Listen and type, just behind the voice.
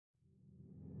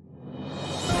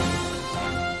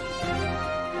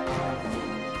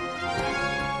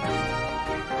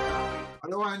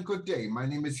and good day. My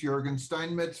name is Jürgen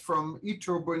Steinmetz from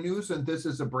eTurboNews, and this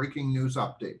is a breaking news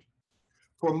update.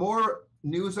 For more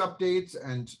news updates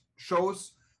and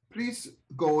shows, please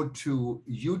go to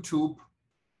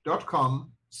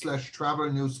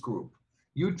youtube.com/travel news group.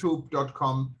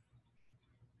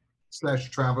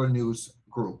 youtube.com/travel news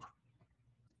group.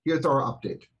 Here's our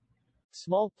update.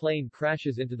 Small plane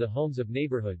crashes into the homes of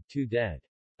neighborhood, 2 dead.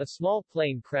 A small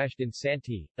plane crashed in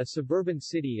Santee, a suburban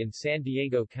city in San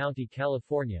Diego County,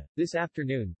 California, this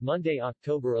afternoon, Monday,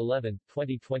 October 11,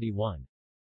 2021.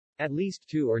 At least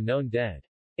 2 are known dead.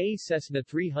 A Cessna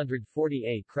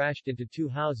 340A crashed into 2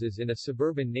 houses in a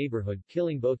suburban neighborhood,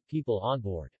 killing both people on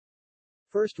board.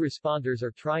 First responders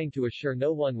are trying to assure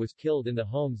no one was killed in the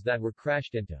homes that were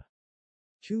crashed into.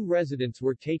 2 residents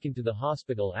were taken to the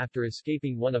hospital after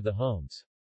escaping one of the homes.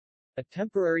 A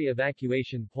temporary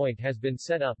evacuation point has been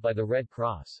set up by the Red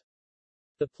Cross.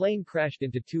 The plane crashed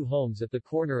into 2 homes at the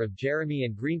corner of Jeremy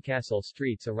and Greencastle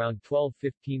Streets around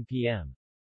 12:15 p.m.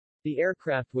 The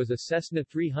aircraft was a Cessna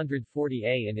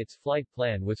 340A and its flight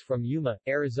plan was from Yuma,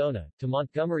 Arizona, to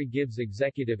Montgomery Gibbs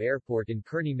Executive Airport in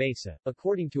Kearny Mesa,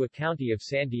 according to a County of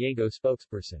San Diego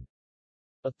spokesperson.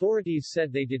 Authorities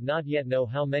said they did not yet know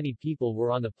how many people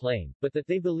were on the plane, but that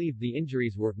they believed the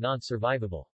injuries were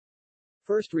non-survivable.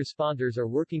 First responders are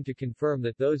working to confirm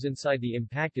that those inside the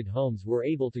impacted homes were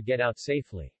able to get out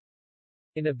safely.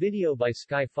 In a video by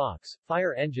Sky Fox,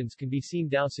 fire engines can be seen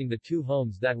dousing the 2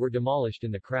 homes that were demolished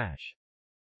in the crash.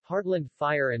 Heartland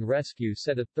Fire and Rescue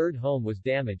said a 3rd home was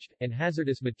damaged, and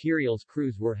hazardous materials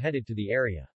crews were headed to the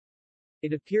area.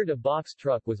 It appeared a box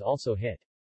truck was also hit.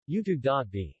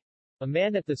 U2.B. A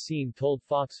man at the scene told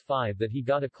Fox 5 that he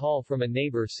got a call from a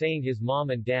neighbor saying his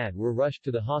mom and dad were rushed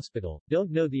to the hospital,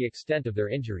 don't know the extent of their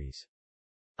injuries.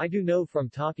 I do know from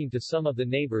talking to some of the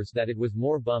neighbors that it was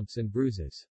more bumps and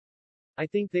bruises. I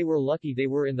think they were lucky they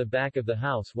were in the back of the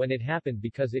house when it happened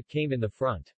because it came in the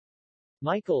front.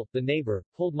 Michael, the neighbor,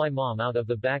 pulled my mom out of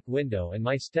the back window and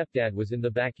my stepdad was in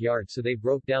the backyard so they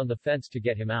broke down the fence to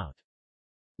get him out.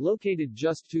 Located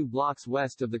just 2 blocks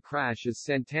west of the crash is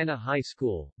Santana High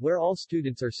School, where all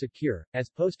students are secure, as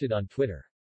posted on Twitter.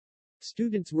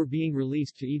 Students were being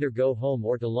released to either go home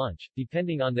or to lunch,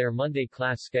 depending on their Monday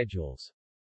class schedules.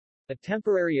 A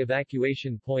temporary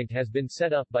evacuation point has been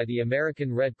set up by the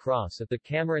American Red Cross at the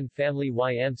Cameron Family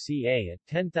YMCA at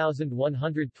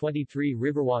 10123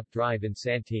 Riverwalk Drive in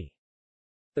Santee.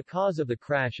 The cause of the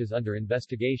crash is under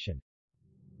investigation.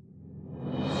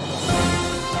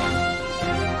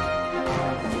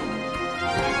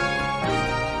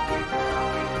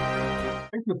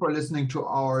 Thank you for listening to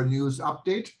our news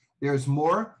update. There's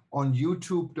more on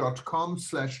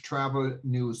youtube.com/travel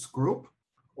news group,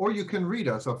 or you can read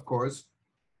us, of course,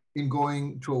 in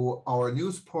going to our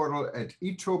news portal at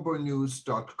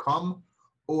eTurboNews.com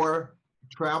or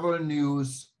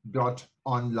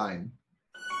travelnews.online.